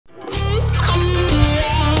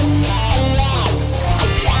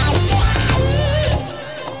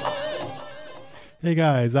Hey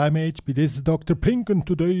guys, I'm HP, this is Dr. Pink, and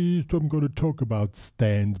today I'm going to talk about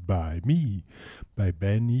Stand By Me by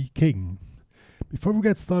Benny King. Before we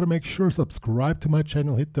get started, make sure subscribe to my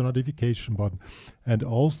channel, hit the notification button, and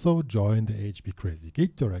also join the HPCrazy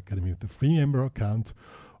Guitar Academy with a free member account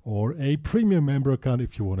or a premium member account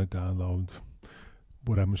if you want to download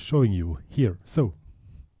what I'm showing you here. So,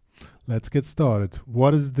 let's get started.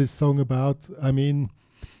 What is this song about? I mean,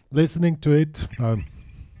 listening to it,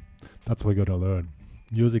 that's what you're gonna learn.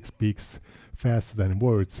 Music speaks faster than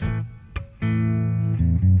words.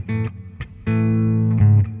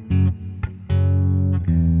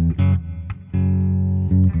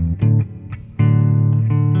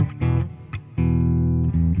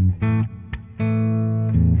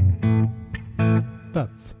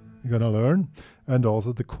 That's you're gonna learn, and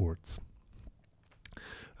also the chords.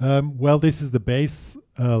 Well, this is the bass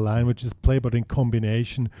line, which is played but in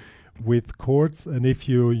combination with chords, and if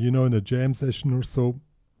you know in a jam session or so,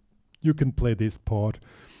 you can play this part.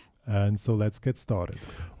 And so let's get started.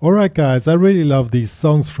 All right, guys, I really love these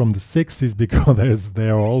songs from the 60s because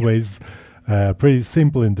they're always pretty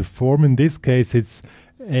simple in the form. In this case, it's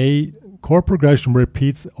a chord progression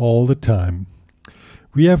repeats all the time.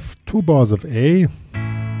 We have 2 bars of A.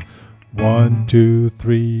 1, 2,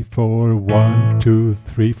 3, 4, 1, 2,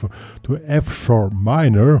 3, 4 to F sharp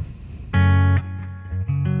minor.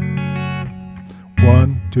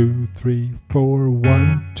 1, 2, 3, 4,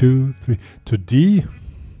 1, 2, 3 to D.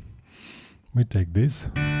 We take this.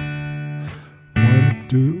 1,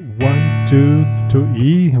 2, 1, 2 to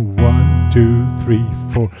E. 1, 2, 3,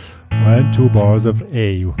 4, and 2 bars of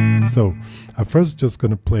A. So I'm first just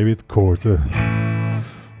gonna play with chords.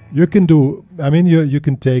 You can do, I mean, you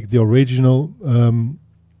can take the original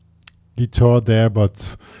guitar there,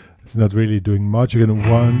 but it's not really doing much. You're gonna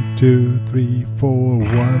 1, 2, 3, 4,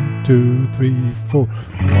 1, 2, 3, 4,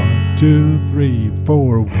 1, 2, 3,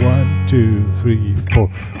 4, 1, 2, 3, 4,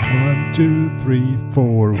 1, 2, 3,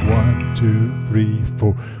 4, 1, 2, 3,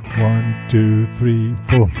 4, 1, 2, 3,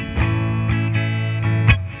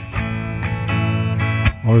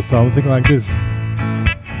 4, or something like this.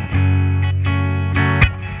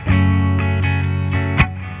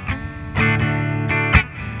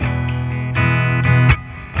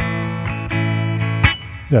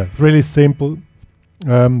 Yeah, it's really simple.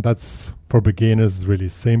 That's for beginners, really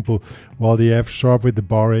simple. While the F sharp with the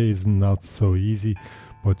bar A is not so easy,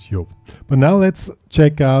 but now let's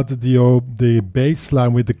check out the bass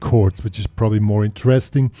line with the chords, which is probably more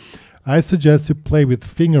interesting. I suggest you play with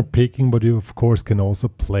finger picking, but you of course can also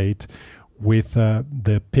play it with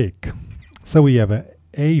the pick. So we have a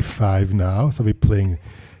A5 now. So we're playing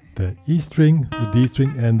the E string, the D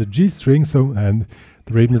string, and the G string. So and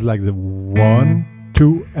the rhythm is like the 1,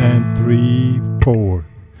 2 and 3, 4.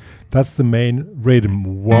 That's the main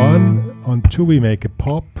rhythm. 1 on 2 we make a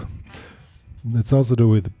pop. Let's also do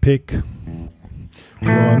with the pick.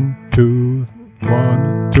 1, 2,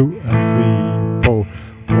 1, 2 and 3, 4.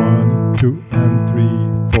 1, 2 and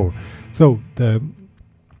 3, 4. So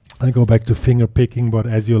I go back to finger picking, but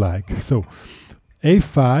as you like. So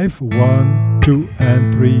A5, 1, 2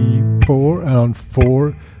 and 3, 4, and on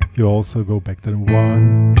 4 you also go back to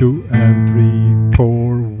 1, 2 and 3,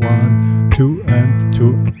 4, 1, 2 and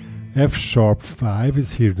 2. F sharp 5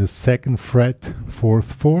 is here, the 2nd fret,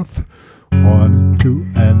 4th, 4th. 1, 2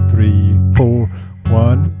 and 3, 4,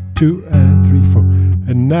 1, 2 and 3, 4.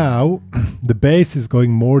 And now the bass is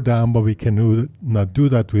going more down, but we can not do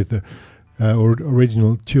that with the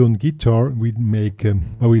original tuned guitar. We make,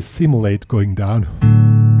 we simulate going down.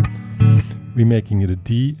 We're making it a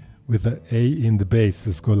D with the A in the bass.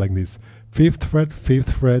 Let's go like this. 5th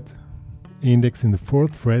fret, index in the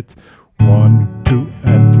 4th fret, 1, 2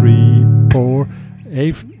 and 3, 4,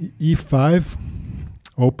 E5,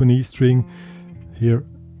 open E string, here,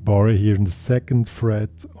 bar A here in the 2nd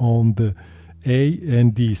fret on the A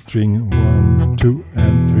and D string, 1, 2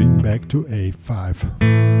 and 3, back to A5.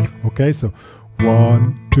 Okay, so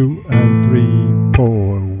 1, 2 and 3,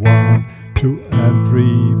 4, 1, 2 and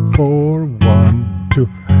 3, 4, 1, 2,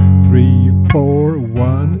 3, 4,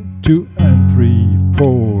 1, 2 and 3,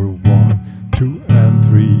 4, 1, 2 and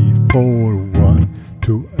 3, 4, 1,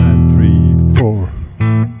 2 and 3, 4.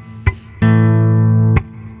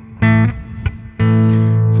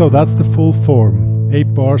 So that's the full form.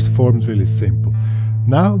 8 bars form is really simple.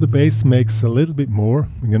 Now the bass makes a little bit more.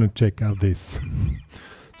 We're gonna check out this.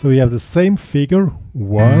 So we have the same figure,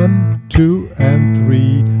 1, 2 and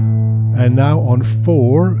 3, and now on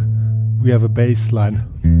 4 we have a bass line.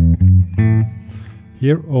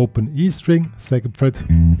 Here, open E string, 2nd fret,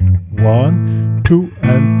 1, 2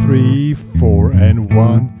 and 3, 4 and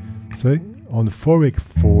 1. So on 4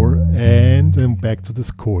 4 and back to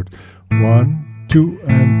this chord. 1, 2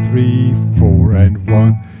 and 3, 4 and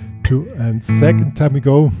 1, 2 and second time we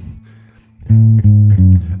go.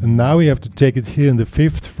 And now we have to take it here in the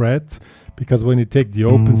 5th fret, because when you take the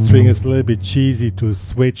open string it's a little bit cheesy to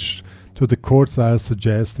switch to the chords. I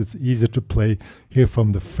suggest it's easier to play here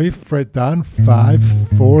from the 5th fret down,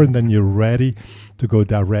 5, 4, and then you're ready to go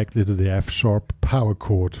directly to the F sharp power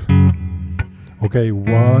chord. Okay,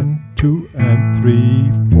 1, 2 and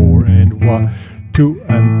 3, 4 and 1, 2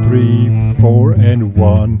 and 3, 4 and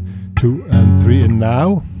 1, 2 and 3, and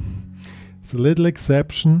now it's a little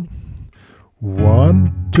exception.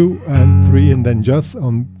 1, 2 and 3, and then just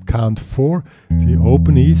on count 4 the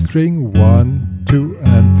open E string, 1, 2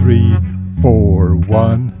 and 3, 4,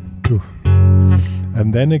 1, 2,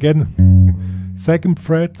 and then again 2nd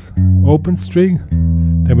fret open string,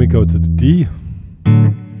 then we go to the D,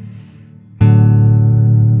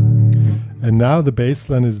 and now the bass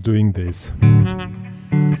line is doing this.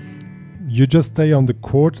 You just stay on the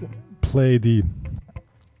chord, play the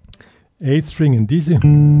 8th string in D to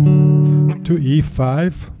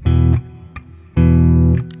E5,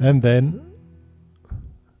 and then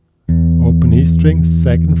open E string,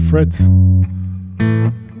 2nd fret.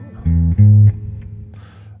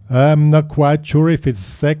 I'm not quite sure if it's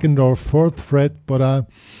 2nd or 4th fret, but I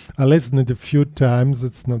listened it a few times.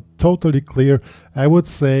 It's not totally clear. I would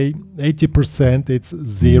say 80% it's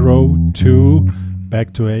 0, 2,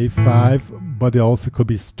 back to A5, but it also could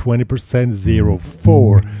be 20% 0,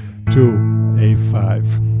 4 to A5.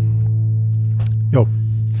 Yo.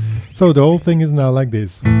 So the whole thing is now like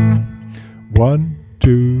this. 1,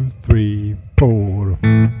 2, 3, 4.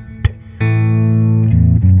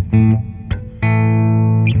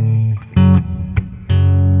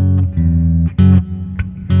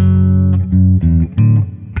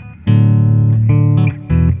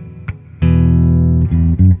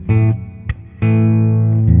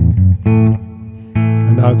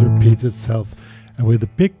 And now it repeats itself. And with the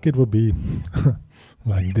pick it will be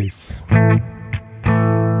like this.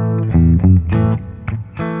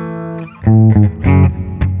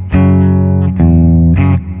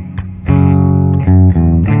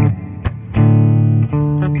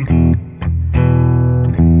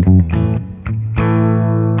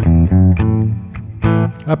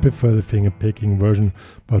 I prefer the finger picking version,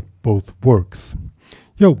 but both works.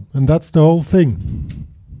 Yo, and that's the whole thing.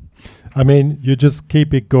 I mean, you just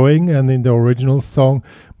keep it going, and in the original song,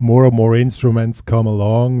 more and more instruments come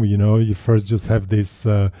along. You know, you first just have this,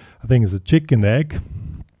 I think it's a chicken egg.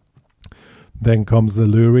 Then comes the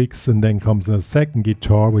lyrics, and then comes a second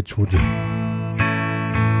guitar, which would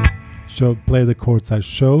play the chords I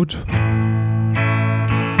showed.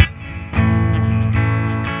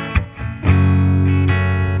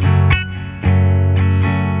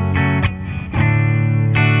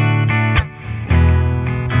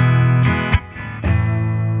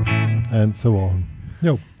 And so on.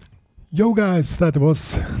 Yo guys, that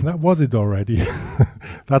was it already.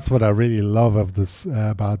 That's what I really love of this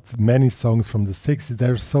about many songs from the 60s.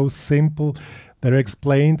 They're so simple. They're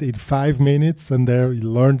explained in 5 minutes and they're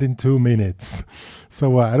learned in 2 minutes.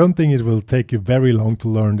 So I don't think it will take you very long to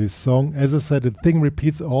learn this song. As I said, the thing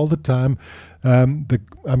repeats all the time.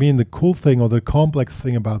 The cool thing or the complex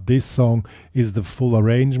thing about this song is the full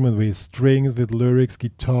arrangement with strings, with lyrics,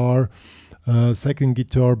 guitar, second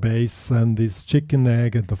guitar, bass, and this chicken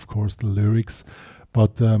egg, and of course the lyrics.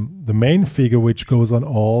 But the main figure which goes on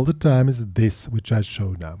all the time is this, which I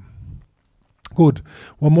show now. Good.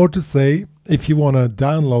 One more to say, if you want to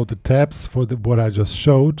download the tabs for what I just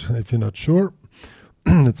showed, if you're not sure,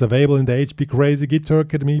 it's available in the HPCrazy Guitar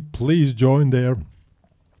Academy. Please join there.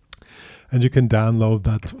 And you can download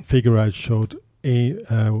that figure I showed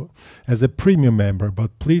as a premium member,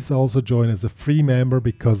 but please also join as a free member,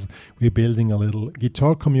 because we're building a little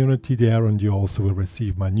guitar community there, and you also will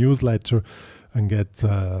receive my newsletter and get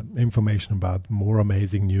information about more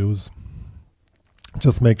amazing news.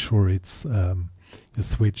 Just make sure it's you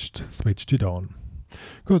switched it on.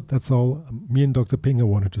 Good, that's all me and Dr. Pinger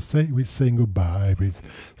wanted to say. We're saying goodbye with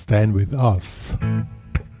Stand With Us.